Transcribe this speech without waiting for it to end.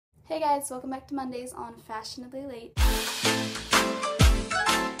Hey guys, welcome back to Mondays on Fashionably Late.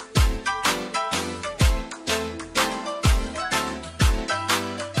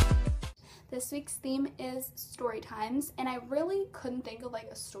 This week's theme is story times, and I really couldn't think of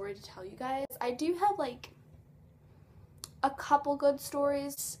a story to tell you guys. I do have a couple good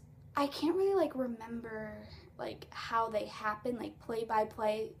stories. I can't really remember how they happen, play by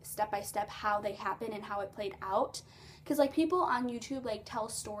play, step by step, how they happen and how it played out. Because people on YouTube tell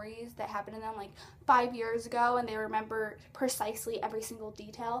stories that happened to them 5 years ago and they remember precisely every single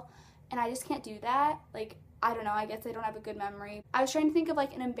detail, and I just can't do that. I don't know, I guess I don't have a good memory. I was trying to think of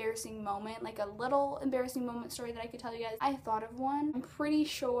an embarrassing moment, a little embarrassing moment story that I could tell you guys. I thought of one. I'm pretty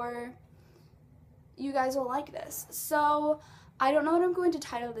sure you guys will like this. So I don't know what I'm going to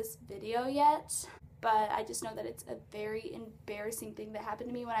title this video yet, but I just know that it's a very embarrassing thing that happened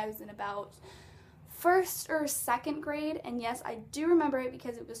to me when I was in about 1st or 2nd grade, and yes, I do remember it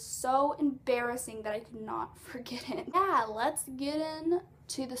because it was so embarrassing that I could not forget it. Yeah, let's get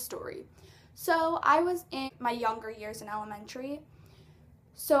into the story. So I was in my younger years in elementary,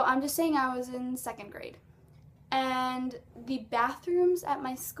 so I'm just saying I was in 2nd grade, and the bathrooms at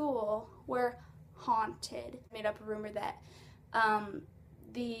my school were haunted. I made up a rumor that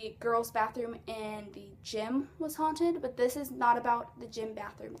the girls' bathroom in the gym was haunted, but this is not about the gym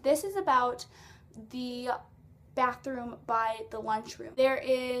bathroom. This is about the bathroom by the lunchroom. There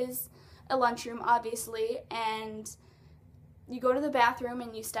is a lunchroom, obviously, and you go to the bathroom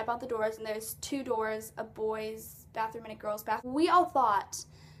and you step out the doors, and there's 2 doors, a boys' bathroom and a girls' bathroom. We all thought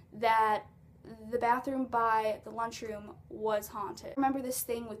that the bathroom by the lunchroom was haunted. I remember this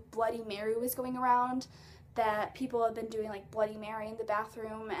thing with Bloody Mary was going around, that people have been doing Bloody Mary in the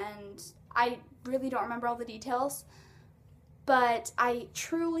bathroom, and I really don't remember all the details, but I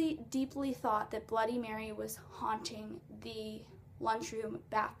truly, deeply thought that Bloody Mary was haunting the lunchroom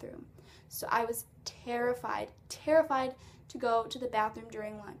bathroom. So I was terrified to go to the bathroom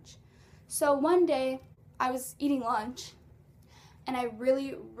during lunch. So one day, I was eating lunch, and I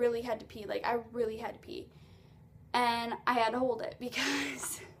really, really had to pee. I really had to pee. And I had to hold it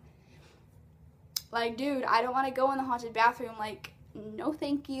because dude, I don't want to go in the haunted bathroom. No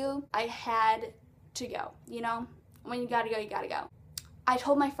thank you. I had to go, When you gotta go, you gotta go. I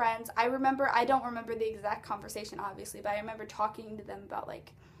told my friends, I don't remember the exact conversation, obviously, but I remember talking to them about,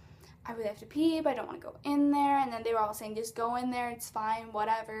 I really have to pee, but I don't want to go in there, and then they were all saying, just go in there, it's fine,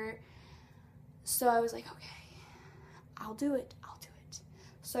 whatever. So I was like, okay, I'll do it.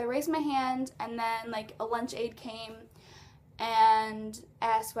 So I raised my hand, and then, a lunch aide came and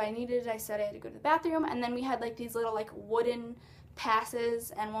asked what I needed. I said I had to go to the bathroom, and then we had these little wooden passes,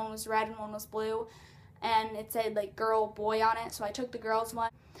 and one was red and one was blue, and it said girl, boy on it, so I took the girls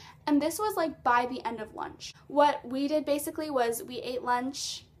one. And this was by the end of lunch. What we did basically was we ate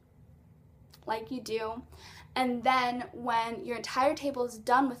lunch like you do, and then when your entire table is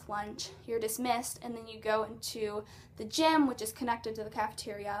done with lunch, you're dismissed, and then you go into the gym, which is connected to the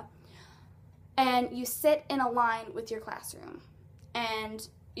cafeteria, and you sit in a line with your classroom, and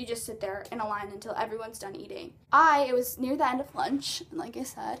you just sit there in a line until everyone's done eating. It was near the end of lunch, like I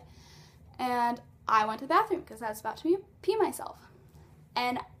said, and I went to the bathroom because I was about to pee myself.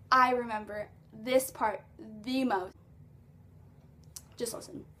 And I remember this part the most. Just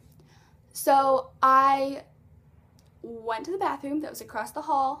listen. So I went to the bathroom that was across the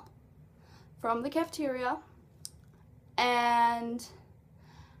hall from the cafeteria, and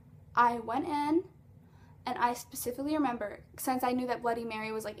I went in, and I specifically remember, since I knew that Bloody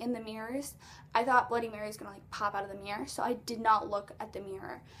Mary was in the mirrors, I thought Bloody Mary was gonna pop out of the mirror, so I did not look at the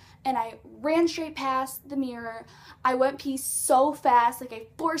mirror. And I ran straight past the mirror. I went pee so fast, I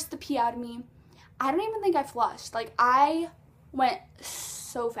forced the pee out of me. I don't even think I flushed. I went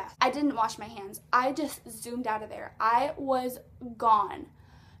so fast. I didn't wash my hands. I just zoomed out of there. I was gone.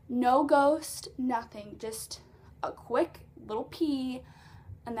 No ghost, nothing. Just a quick little pee,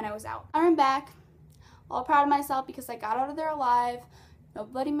 and then I was out. I ran back, all proud of myself because I got out of there alive. No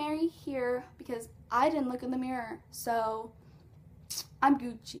Bloody Mary here because I didn't look in the mirror, so I'm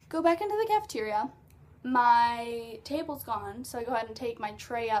Gucci. Go back into the cafeteria. My table's gone, so I go ahead and take my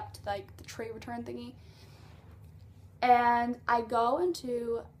tray up to the tray return thingy, and I go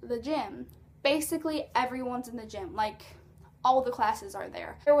into the gym. Basically, everyone's in the gym. All the classes are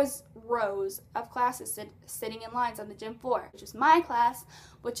there. There was rows of classes sitting in lines on the gym floor, which is my class,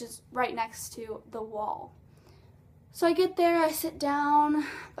 which is right next to the wall. So I get there, I sit down,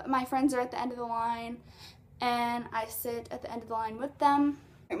 but my friends are at the end of the line, and I sit at the end of the line with them.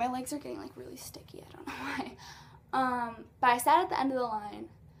 My legs are getting really sticky, I don't know why. But I sat at the end of the line,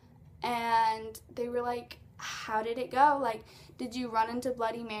 and they were how did it go? Like, did you run into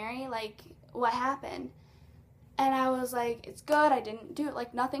Bloody Mary? Like, what happened? And I was like, it's good. I didn't do it.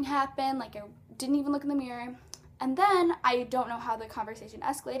 Like, nothing happened. Like, I didn't even look in the mirror. And then I don't know how the conversation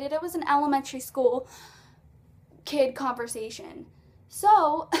escalated. It was an elementary school kid conversation.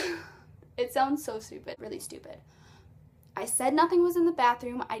 So it sounds so stupid, really stupid. I said nothing was in the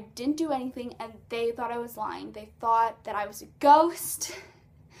bathroom. I didn't do anything, and they thought I was lying. They thought that I was a ghost.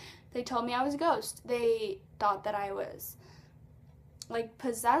 They told me I was a ghost. They thought that I was, like,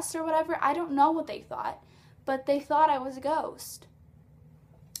 possessed or whatever. I don't know what they thought, but they thought I was a ghost.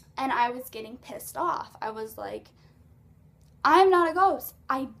 And I was getting pissed off. I was like, I'm not a ghost.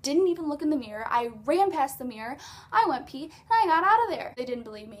 I didn't even look in the mirror. I ran past the mirror. I went pee, and I got out of there. They didn't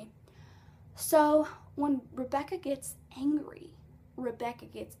believe me. So when Rebecca gets angry.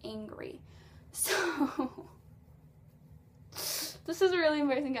 So this is really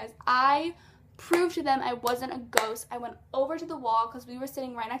embarrassing, guys. I proved to them I wasn't a ghost. I went over to the wall because we were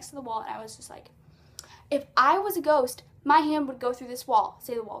sitting right next to the wall, and I was just like, if I was a ghost, my hand would go through this wall.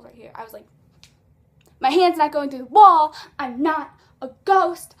 Say the wall's right here. I was like, my hand's not going through the wall. I'm not a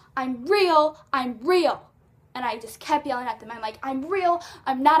ghost. I'm real. I'm real. And I just kept yelling at them. I'm like, I'm real.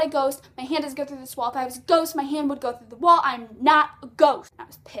 I'm not a ghost. My hand doesn't go through this wall. If I was a ghost, my hand would go through the wall. I'm not a ghost. And I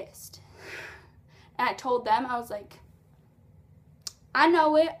was pissed. And I told them, I was like, I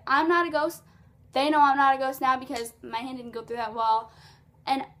know it. I'm not a ghost. They know I'm not a ghost now because my hand didn't go through that wall.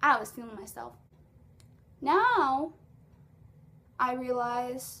 And I was feeling myself. Now, I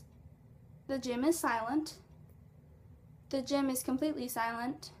realize the gym is silent. The gym is completely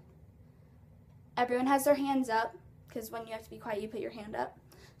silent. Everyone has their hands up, because when you have to be quiet, you put your hand up.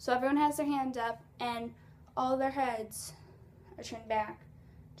 So everyone has their hand up, and all their heads are turned back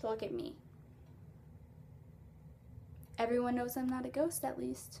to look at me. Everyone knows I'm not a ghost, at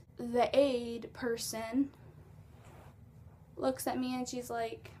least. The aide person looks at me and she's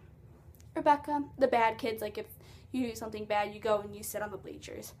like, Rebecca, the bad kids, like if you do something bad, you go and you sit on the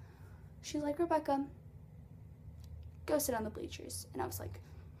bleachers. She's like, Rebecca, go sit on the bleachers. And I was like,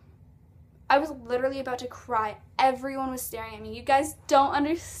 I was literally about to cry. Everyone was staring at me. You guys don't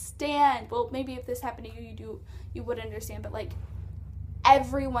understand. Well, maybe if this happened to you, you would understand. But like,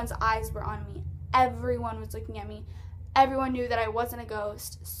 everyone's eyes were on me. Everyone was looking at me. Everyone knew that I wasn't a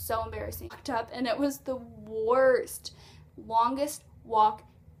ghost. So embarrassing. I walked up, and it was the worst, longest walk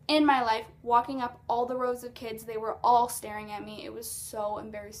in my life. Walking up all the rows of kids, they were all staring at me. It was so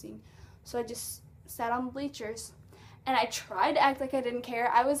embarrassing. So I just sat on the bleachers. And I tried to act like I didn't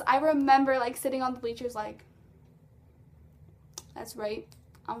care. I remember like sitting on the bleachers like, that's right,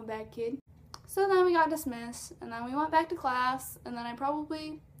 I'm a bad kid. So then we got dismissed, and then we went back to class, and then I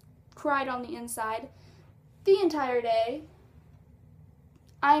probably cried on the inside the entire day.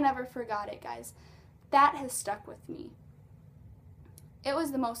 I never forgot it, guys. That has stuck with me. It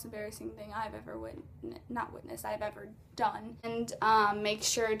was the most embarrassing thing I've ever I've ever done. And make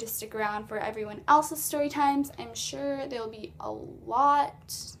sure to stick around for everyone else's story times. I'm sure there'll be a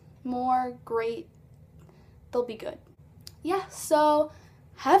lot more great. They'll be good. Yeah, so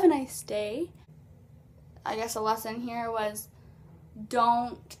have a nice day. I guess a lesson here was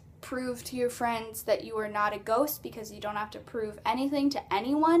don't prove to your friends that you are not a ghost, because you don't have to prove anything to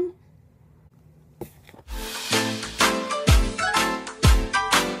anyone.